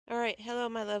Alright, hello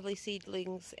my lovely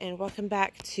seedlings and welcome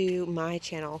back to my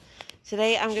channel.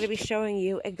 Today I'm going to be showing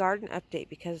you a garden update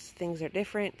because things are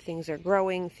different, things are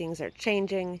growing, things are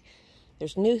changing,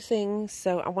 there's new things,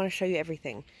 so I want to show you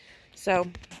everything. So,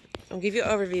 I'll give you an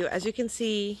overview. As you can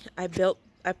see, I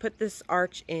put this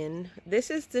arch in. This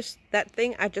is that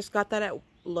thing, I just got that at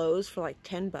Lowe's for like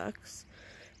 10 bucks.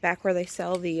 Back where they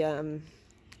sell the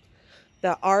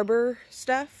arbor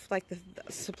stuff, like the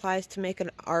supplies to make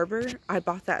an arbor. I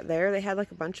bought that there. They had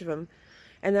like a bunch of them.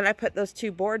 And then I put those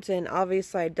two boards in.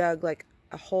 Obviously I dug like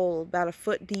a hole about a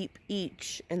foot deep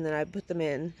each, and then I put them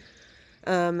in.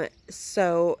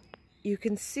 So you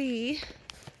can see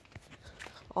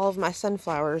all of my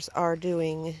sunflowers are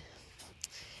doing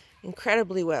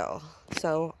incredibly well.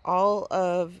 So all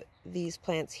of these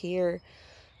plants here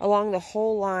along the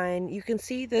whole line, you can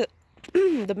see the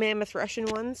the mammoth Russian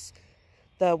ones.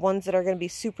 The ones that are going to be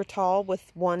super tall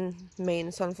with one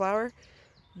main sunflower,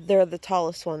 they're the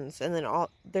tallest ones. And then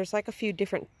there's like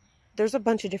there's a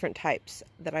bunch of different types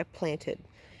that I planted.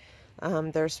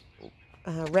 There's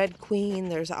Red Queen,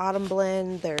 there's Autumn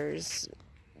Blend, there's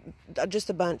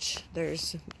just a bunch.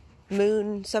 There's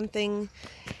Moon something.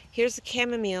 Here's the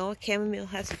chamomile. Chamomile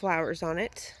has flowers on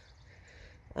it.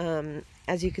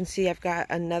 As you can see, I've got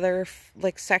another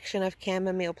like section of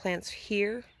chamomile plants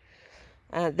here.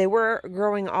 They were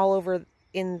growing all over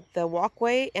in the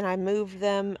walkway, and I moved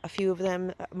them, a few of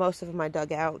them. Most of them I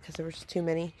dug out because there was just too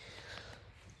many.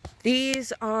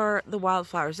 These are the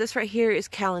wildflowers. This right here is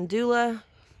calendula,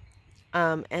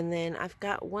 and then I've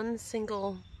got one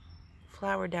single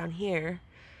flower down here,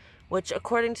 which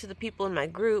according to the people in my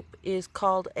group is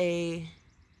called I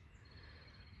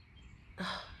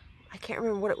can't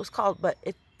remember what it was called, but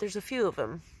there's a few of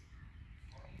them.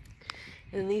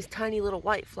 And these tiny little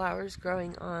white flowers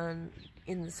growing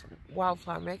in this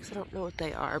wildflower mix. I don't know what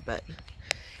they are, but...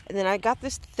 And then I got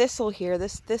this thistle here.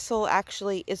 This thistle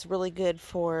actually is really good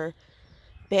for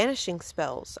banishing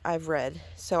spells, I've read.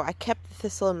 So I kept the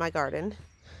thistle in my garden.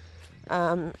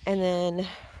 And then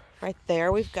right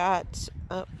there we've got...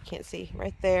 Oh, you can't see.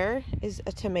 Right there is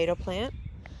a tomato plant.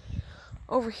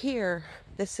 Over here,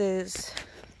 this is...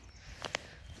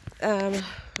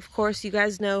 of course, you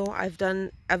guys know I've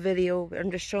done a video.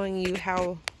 I'm just showing you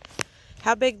how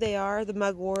big they are. The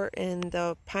mugwort and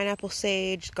the pineapple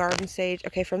sage, garden sage.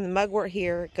 Okay, from the mugwort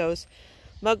here, it goes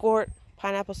mugwort,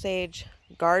 pineapple sage,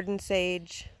 garden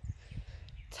sage,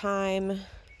 thyme,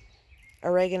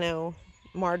 oregano,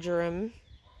 marjoram.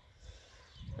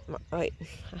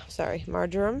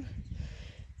 Marjoram.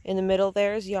 In the middle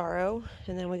there is yarrow.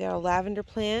 And then we got a lavender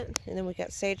plant. And then we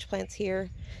got sage plants here.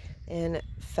 And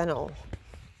fennel.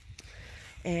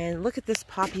 And look at this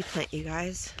poppy plant, you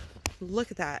guys. Look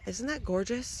at that. Isn't that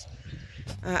gorgeous?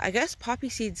 I guess poppy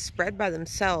seeds spread by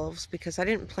themselves because I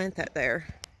didn't plant that there.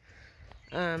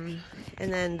 And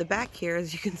then the back here,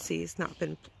 as you can see, it's not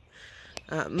been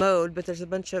mowed, but there's a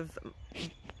bunch of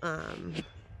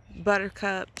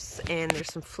buttercups, and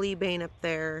there's some fleabane up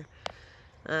there.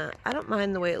 I don't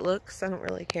mind the way it looks. I don't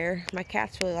really care. My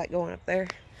cats really like going up there.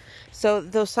 So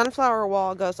the sunflower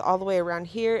wall goes all the way around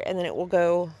here, and then it will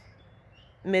go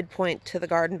midpoint to the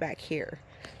garden back here.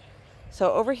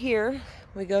 So over here,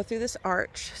 we go through this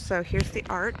arch. So here's the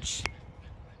arch.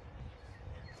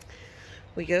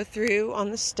 We go through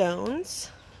on the stones.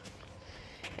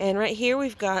 And right here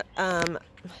we've got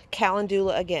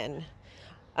calendula again.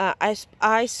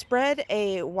 I spread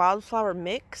a wildflower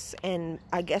mix, and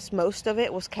I guess most of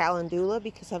it was calendula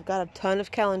because I've got a ton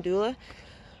of calendula.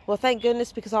 Well, thank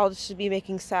goodness, because I'll just be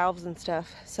making salves and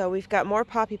stuff. So we've got more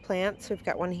poppy plants. We've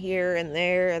got one here and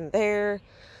there and there.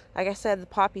 Like I said, the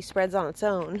poppy spreads on its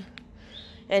own.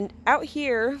 And out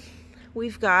here,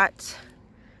 we've got...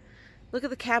 Look at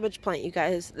the cabbage plant, you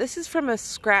guys. This is from a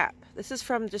scrap. This is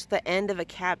from just the end of a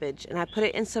cabbage. And I put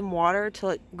it in some water till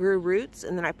it grew roots,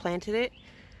 and then I planted it.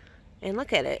 And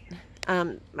look at it.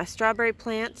 My strawberry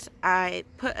plants, I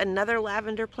put another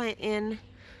lavender plant in.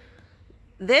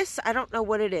 This, I don't know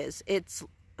what it is. It's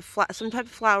some type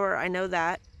of flower, I know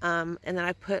that. And then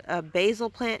I put a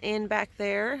basil plant in back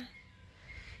there.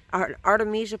 An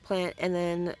artemisia plant, and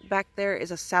then back there is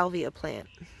a salvia plant.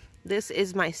 This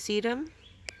is my sedum.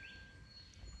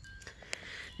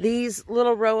 These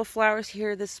little row of flowers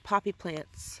here, this is poppy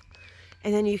plants.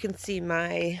 And then you can see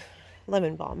my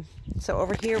lemon balm. So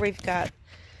over here we've got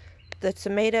the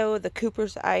tomato, the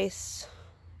Cooper's ice,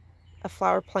 a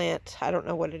flower plant, I don't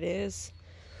know what it is.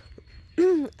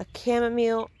 A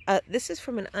chamomile. This is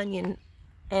from an onion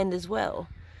end as well.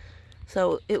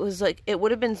 So it was like, it would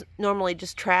have been normally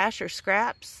just trash or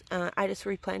scraps. I just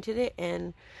replanted it,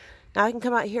 and now I can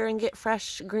come out here and get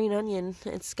fresh green onion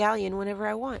and scallion whenever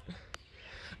I want.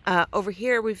 Over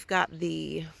here we've got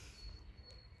the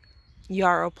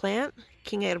yarrow plant,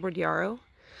 King Edward yarrow.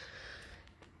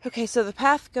 Okay, so the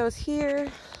path goes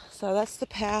here. So that's the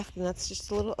path, and that's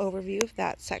just a little overview of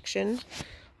that section.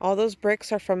 All those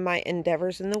bricks are from my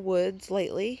endeavors in the woods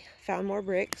lately. Found more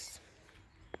bricks.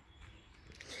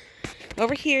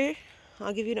 Over here,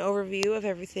 I'll give you an overview of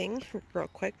everything real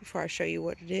quick before I show you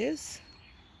what it is.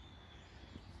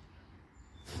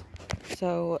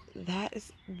 So that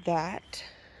is that.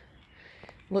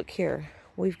 Look here,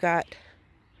 we've got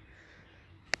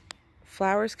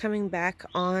flowers coming back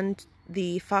on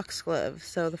the foxglove.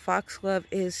 So the foxglove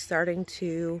is starting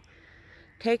to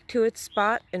take to its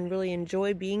spot and really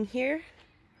enjoy being here.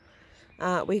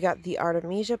 We got the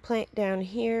artemisia plant down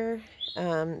here.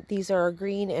 These are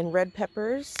green and red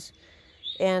peppers,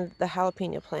 and the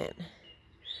jalapeno plant.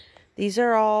 These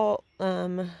are all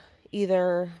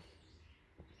either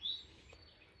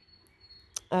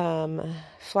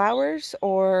flowers,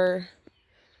 or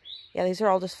yeah, these are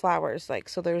all just flowers. Like,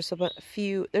 so there's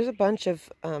a bunch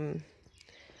of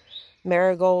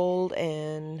marigold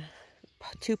and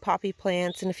 2 poppy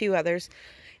plants and a few others.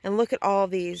 And look at all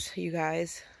these, you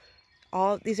guys.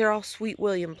 These are all Sweet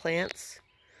William plants.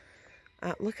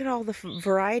 Look at all the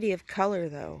variety of color,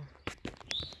 though.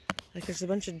 Like, there's a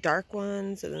bunch of dark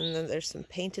ones, and then there's some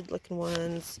painted looking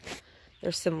ones.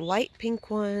 There's some light pink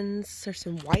ones. There's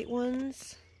some white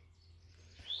ones.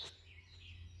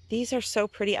 These are so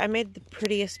pretty. I made the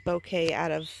prettiest bouquet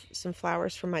out of some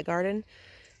flowers from my garden.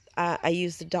 I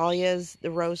used the dahlias,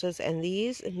 the roses, and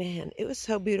these. And man, it was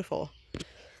so beautiful.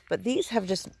 But these have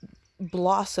just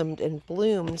blossomed and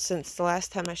bloomed since the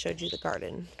last time I showed you the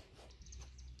garden.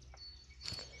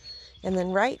 And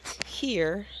then right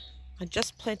here, I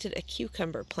just planted a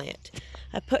cucumber plant.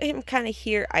 I put him kind of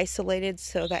here isolated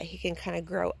so that he can kind of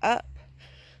grow up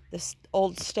this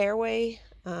old stairway,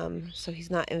 so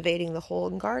he's not invading the whole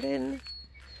garden.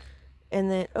 And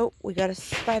then, oh, we got a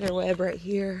spider web right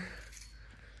here.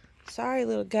 Sorry,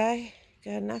 little guy.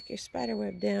 Gotta knock your spider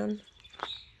web down.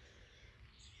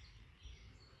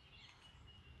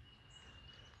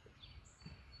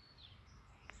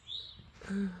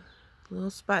 Little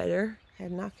spider. Had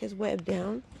to knock his web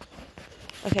down.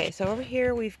 Okay, so over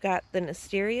here we've got the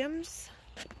nasturtiums,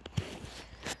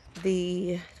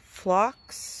 the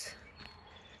phlox,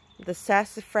 the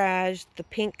sassafrage, the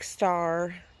pink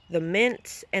star, the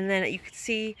mint, and then you can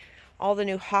see all the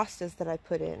new hostas that I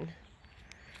put in.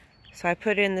 So I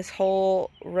put in this whole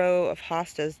row of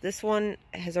hostas. This one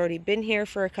has already been here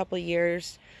for a couple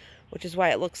years, which is why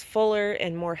it looks fuller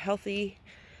and more healthy.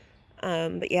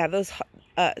 But yeah, those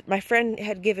my friend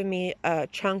had given me a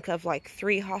chunk of like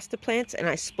 3 hosta plants, and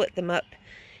I split them up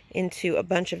into a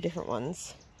bunch of different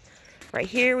ones. Right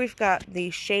here we've got the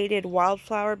shaded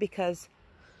wildflower, because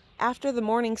after the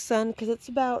morning sun, because it's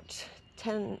about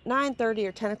 9:30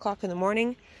 or 10 o'clock in the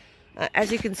morning,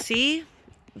 as you can see,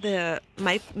 the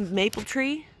maple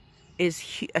tree is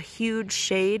a huge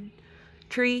shade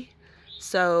tree.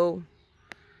 So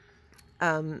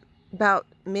about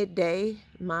midday,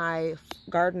 my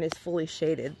garden is fully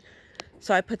shaded.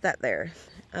 So I put that there.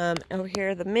 Over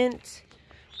here, the mint.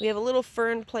 We have a little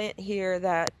fern plant here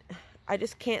that I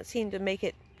just can't seem to make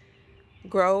it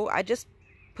grow. I just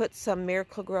put some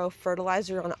Miracle-Gro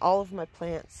fertilizer on all of my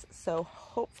plants, so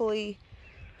hopefully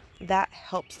that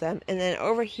helps them. And then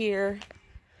over here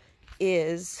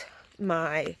is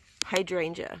my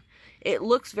hydrangea. It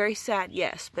looks very sad,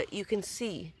 yes, but you can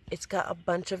see it's got a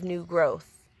bunch of new growth.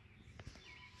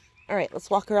 All right, let's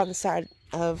walk around the side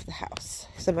of the house.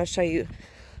 So I'm going to show you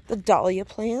the dahlia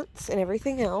plants and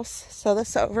everything else. So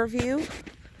this overview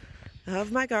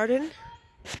of my garden.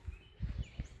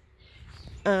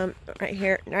 Right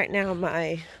here, right now,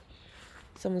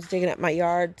 someone's digging up my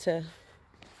yard to.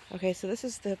 Okay, so this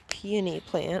is the peony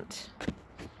plant.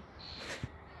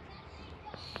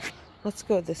 Let's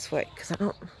go this way, because I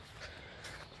don't.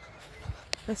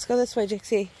 Let's go this way,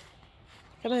 Jixie.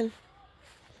 Come on.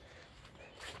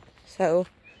 So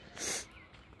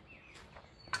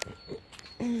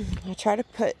I try to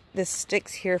put the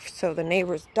sticks here so the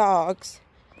neighbor's dogs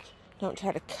don't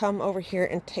try to come over here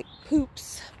and take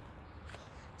poops.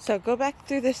 So go back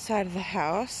through this side of the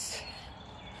house.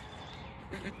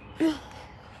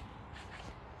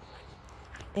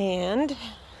 And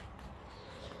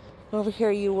over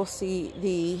here you will see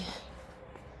the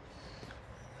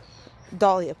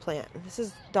dahlia plant. This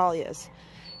is dahlias.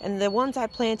 And the ones I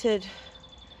planted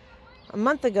a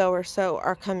month ago or so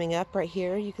are coming up right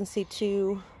here. You can see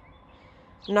 2.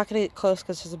 I'm not going to get close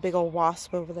because there's a big old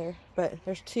wasp over there. But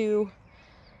there's 2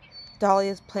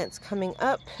 dahlias plants coming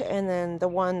up. And then the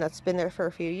one that's been there for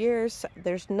a few years,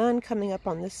 there's none coming up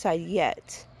on this side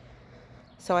yet.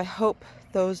 So I hope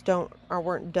those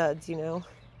weren't duds, you know.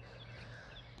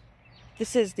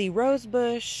 This is the rose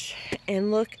bush, and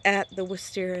look at the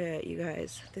wisteria, you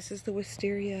guys. This is the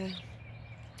wisteria.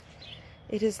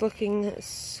 It is looking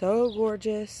so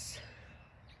gorgeous.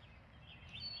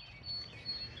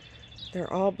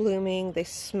 They're all blooming. They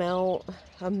smell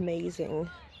amazing.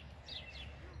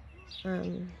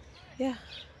 Yeah.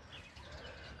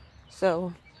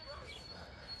 So,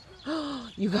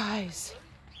 you guys,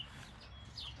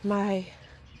 I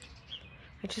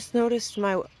just noticed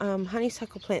my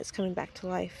honeysuckle plant's coming back to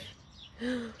life.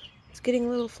 It's getting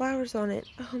little flowers on it.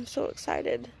 Oh, I'm so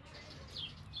excited.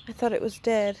 I thought it was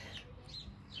dead,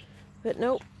 but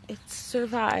nope, it's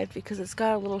survived because it's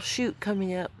got a little shoot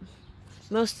coming up.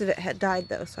 Most of it had died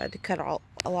though, so I had to cut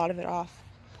a lot of it off.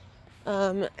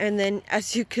 And then,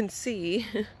 as you can see,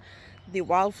 the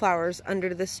wildflowers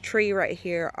under this tree right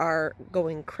here are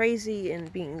going crazy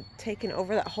and being taken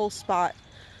over that whole spot.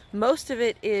 Most of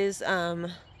it is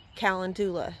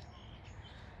calendula.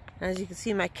 As you can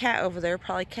see, my cat over there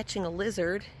probably catching a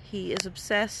lizard. He is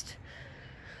obsessed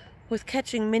with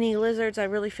catching mini lizards. I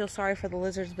really feel sorry for the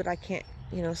lizards, but I can't,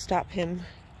 you know, stop him.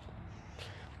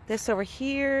 This over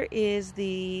here is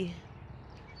the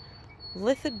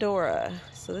Lithidora.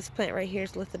 So this plant right here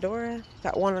is Lithidora.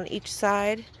 Got one on each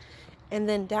side. And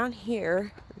then down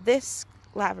here, this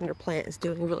lavender plant is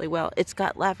doing really well. It's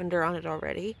got lavender on it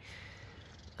already.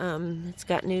 It's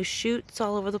got new shoots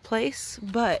all over the place,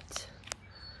 but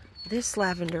this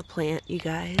lavender plant, you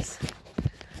guys,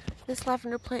 this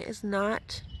lavender plant is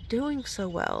not doing so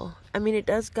well. I mean, it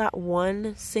does got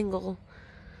one single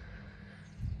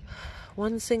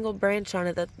branch on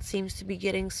it that seems to be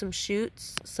getting some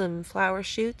shoots, some flower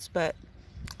shoots, but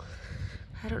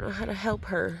I don't know how to help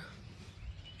her.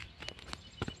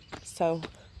 So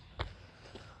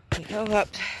we go up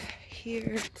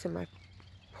here to my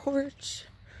porch.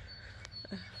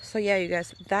 So yeah, you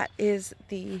guys, that is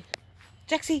the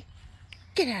Jaxie,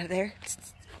 get out of there.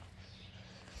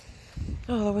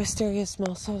 Oh, the wisteria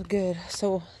smells so good.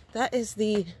 So that is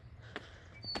the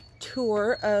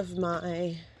tour of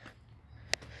my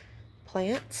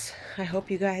plants. I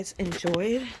hope you guys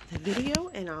enjoyed the video,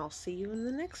 and I'll see you in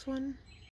the next one.